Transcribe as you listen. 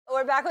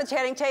We're back with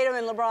Channing Tatum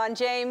and LeBron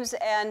James,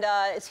 and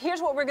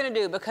here's what we're going to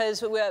do,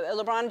 because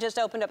LeBron just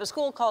opened up a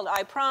school called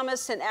I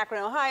Promise in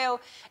Akron,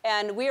 Ohio,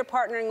 and we are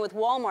partnering with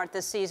Walmart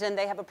this season.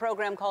 They have a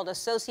program called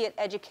Associate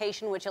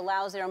Education, which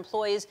allows their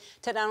employees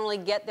to not only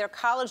get their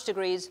college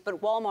degrees,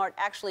 but Walmart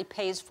actually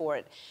pays for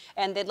it.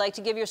 And they'd like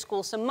to give your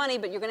school some money,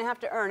 but you're going to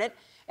have to earn it.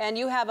 And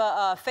you have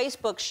a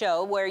Facebook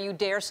show where you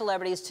dare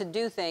celebrities to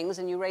do things,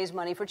 and you raise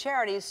money for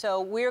charities.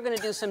 So we're going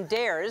to do some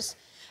dares.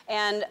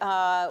 And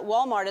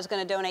Walmart is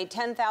going to donate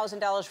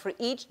 $10,000 for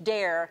each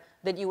dare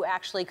that you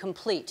actually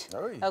complete.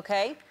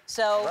 Okay?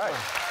 So, all right.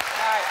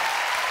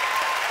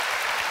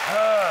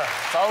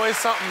 It's always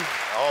something.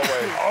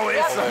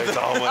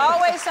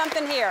 Always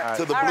something here.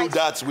 To the blue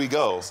dots we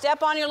go.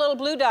 Step on your little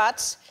blue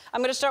dots.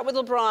 I'm going to start with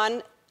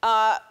LeBron.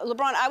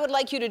 LeBron, I would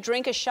like you to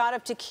drink a shot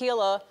of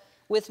tequila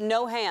with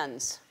no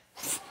hands.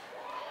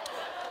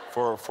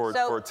 For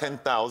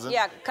 10,000.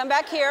 Yeah, come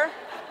back here.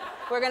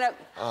 We're going to...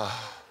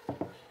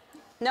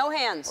 No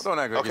hands. Well,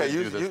 don't okay,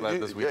 you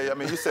this weekend. yeah, I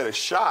mean, you said a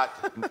shot.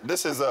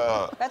 This is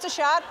a... That's a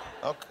shot.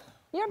 Okay.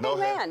 You're a big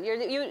man.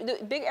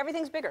 Big.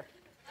 Everything's bigger.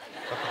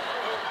 Okay.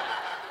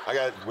 I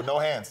got it with no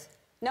hands.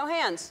 No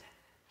hands.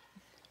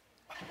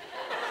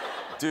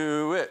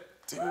 Do it.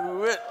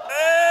 Do it.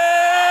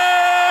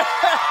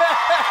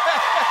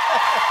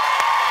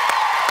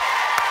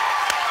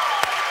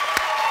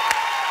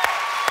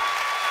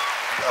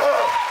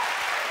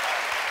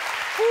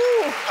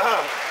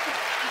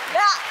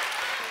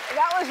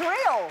 That was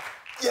real.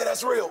 Yeah,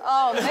 that's real.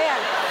 Oh, man.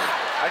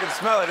 I can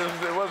smell it.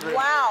 It was real.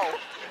 Wow.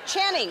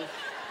 Channing,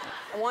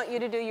 I want you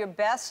to do your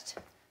best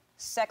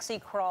sexy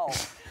crawl.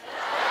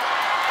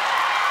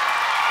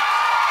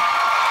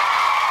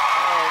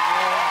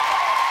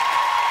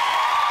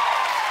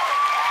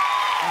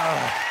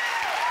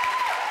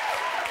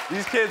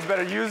 These kids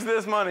better use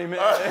this money,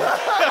 man.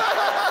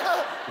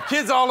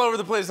 Kids all over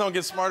the place don't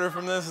get smarter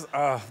from this.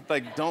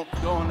 Like, don't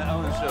go on the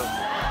Ellen show.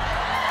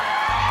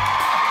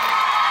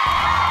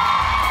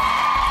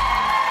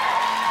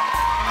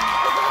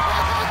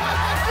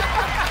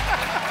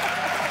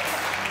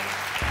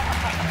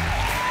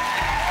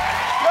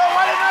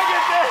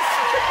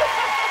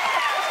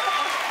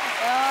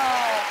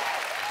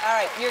 All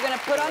right, you're going to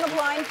put on a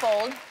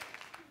blindfold,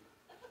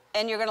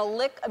 and you're going to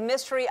lick a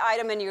mystery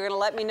item, and you're going to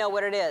let me know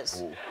what it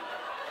is. Ooh.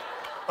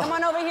 Come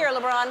on over here,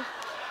 LeBron.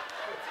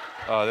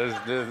 Oh,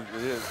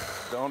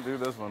 don't do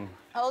this one.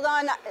 Hold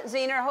on,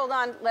 Zener, hold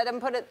on. Let him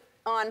put it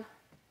on.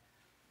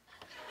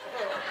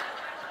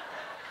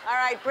 All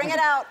right, bring it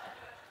out.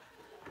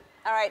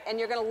 All right, and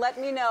you're going to let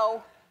me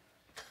know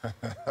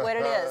what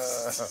it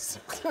is.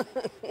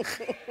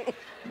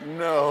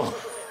 No.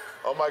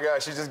 Oh, my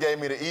God, she just gave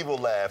me the evil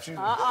laugh. All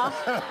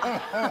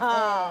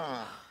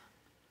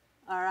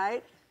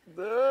right.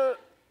 What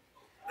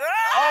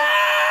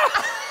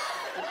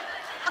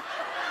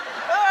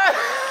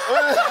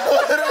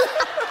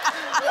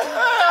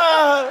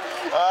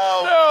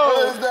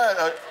is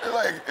that?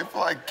 It's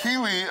like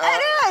kiwi. It is.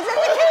 It's a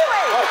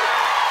kiwi.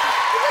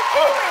 It's a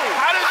kiwi.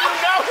 How did you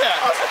know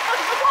that?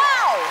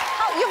 Wow.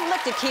 You've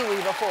licked a kiwi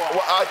before.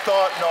 Well, I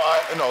thought,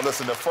 no,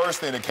 listen, the first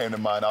thing that came to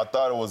mind, I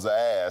thought it was the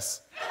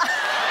ass.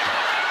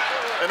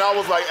 And I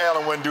was like,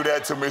 Alan wouldn't do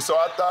that to me, so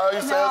I thought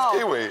he said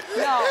kiwi.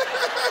 No.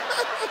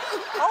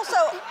 Also,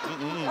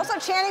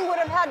 Channing would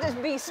have had to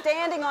be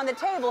standing on the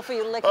table for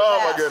you to lick his ass.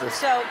 Oh, my goodness.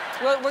 So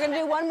we're going to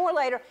do one more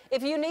later.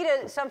 If you need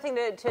something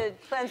to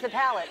cleanse the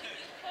palate.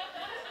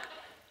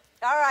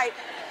 All right.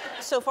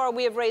 So far,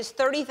 we have raised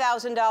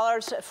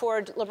 $30,000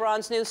 for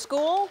LeBron's new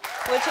school,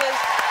 which is...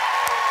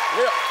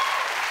 Yeah.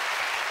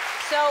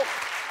 So...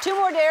 2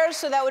 more dares,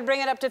 so that would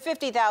bring it up to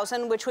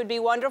 $50,000, which would be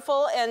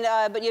wonderful, and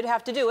but you'd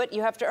have to do it.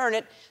 You have to earn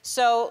it.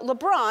 So,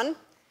 LeBron,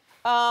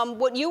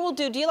 what you will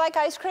do you like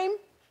ice cream?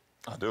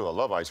 I do. I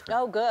love ice cream.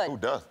 Oh, good. Who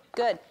does?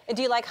 Good. And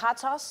do you like hot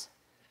sauce?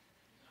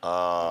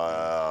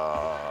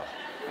 I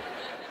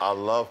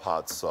love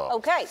hot sauce.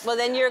 Okay. Well,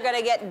 then you're going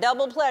to get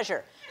double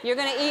pleasure. You're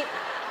going to eat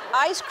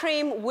ice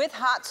cream with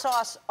hot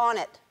sauce on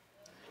it.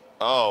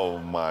 Oh,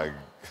 my God.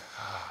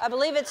 I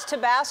believe it's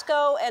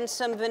Tabasco and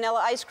some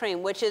vanilla ice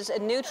cream, which is a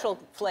neutral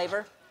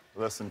flavor.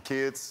 Listen,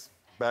 kids,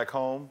 back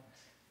home,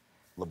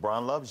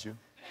 LeBron loves you.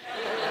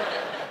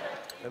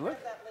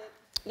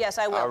 Yes,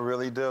 I will. I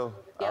really do.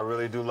 Yep. I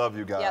really do love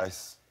you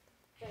guys.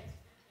 Yep.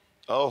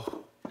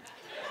 Oh,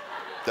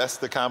 that's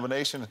the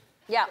combination?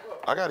 Yeah.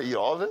 I got to eat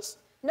all this?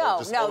 No,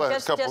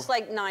 just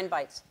like 9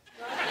 bites.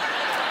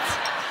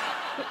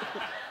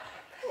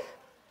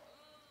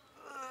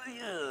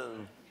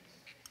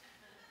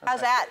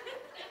 How's that?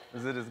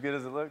 Is it as good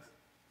as it looks?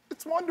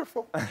 It's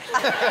wonderful. Yeah?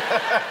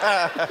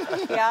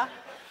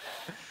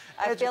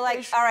 I feel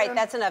like, all right,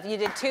 that's enough. You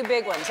did 2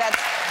 big ones. That's...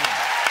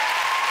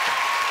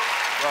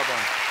 Well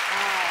done.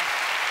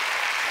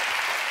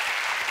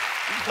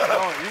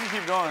 You can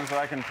keep going so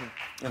I can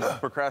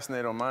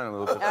procrastinate on mine a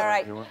little bit. All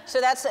right. So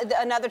that's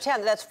another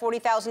 10. That's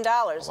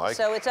 $40,000. Like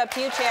so it's up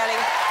to you, Channing.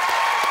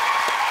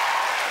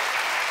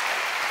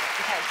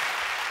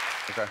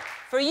 Okay.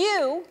 For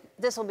you,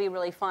 this will be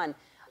really fun.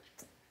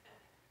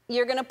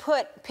 You're going to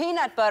put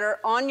peanut butter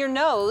on your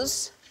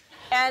nose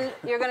and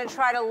you're going to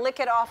try to lick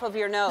it off of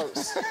your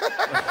nose.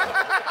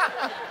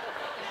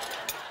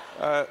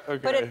 Okay.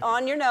 Put it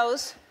on your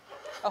nose,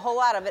 a whole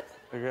lot of it.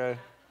 Okay.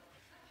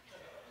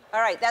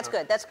 All right, that's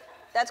good. That's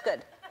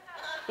good.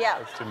 Yeah.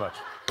 That's too much.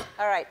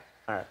 All right.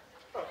 All right.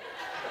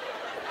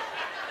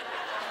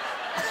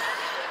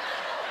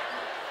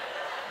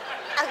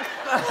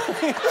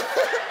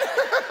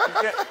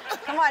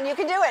 Come on, you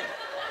can do it.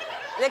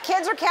 The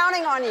kids are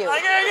counting on you. I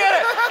gotta get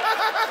it.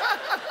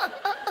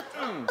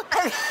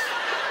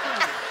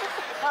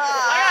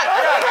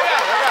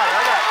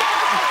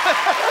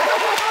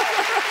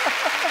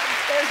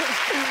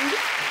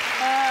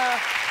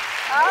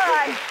 I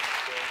got it.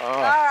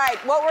 All right,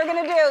 what we're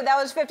gonna do, that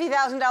was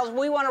 $50,000.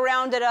 We wanna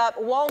round it up.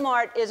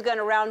 Walmart is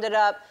gonna round it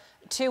up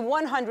to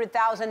 $100,000. To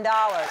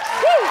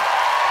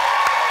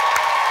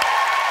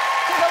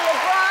the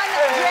LeBron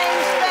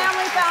James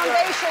Family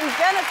Foundation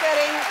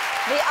benefiting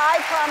the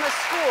I Promise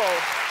School.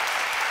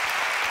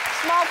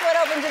 Smallfoot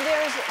opens in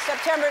theaters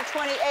September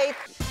 28th.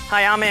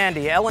 Hi, I'm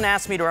Andy. Ellen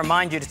asked me to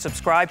remind you to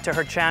subscribe to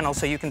her channel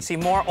so you can see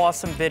more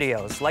awesome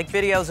videos, like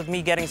videos of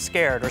me getting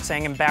scared or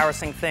saying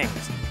embarrassing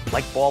things,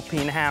 like ball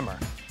peen hammer,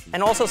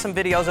 and also some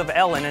videos of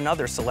Ellen and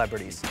other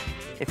celebrities,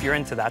 if you're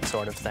into that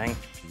sort of thing.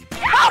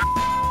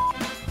 Oh!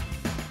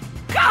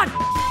 God!